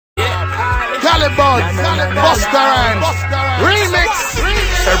Taliban, Busta Remix.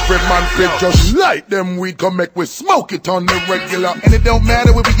 Every man could just light them weed, come make we smoke it on the regular. And it don't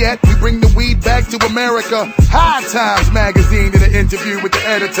matter where we at, we bring the weed back to America. High Times magazine did an interview with the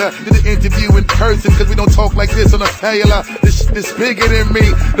editor, did an interview in person, cause we don't talk like this on a cellular. This bigger than me,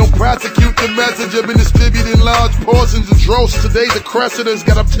 don't prosecute the messenger, been distributing large portions of dross. Today the creditors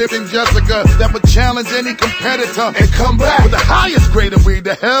got up tipping Jessica that would challenge any competitor and come back with the highest grade of weed.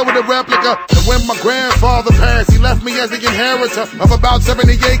 The hell with a replica. And when my grandfather passed, he left me as the inheritor of about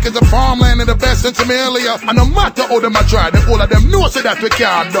 70 acres of farmland in the best Centralia. And no matter how them I tried, and all of them know so that we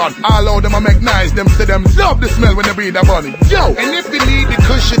can't done. All of them I make nice, them say them love the smell when they read that money. Yo, and if you need the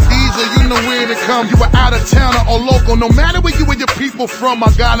cushion diesel, you know where to come. You are out of town or local, no matter where you and your people from.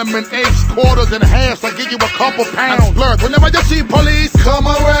 I got them in eighths, quarters, and halves. I give you a couple pounds. Blurred. Whenever you see police come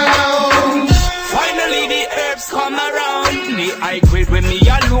around. Finally the herbs come around. The high grade when me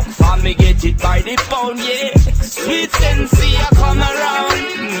a look for, me get it by the pound, yeah. Sweet sensei I come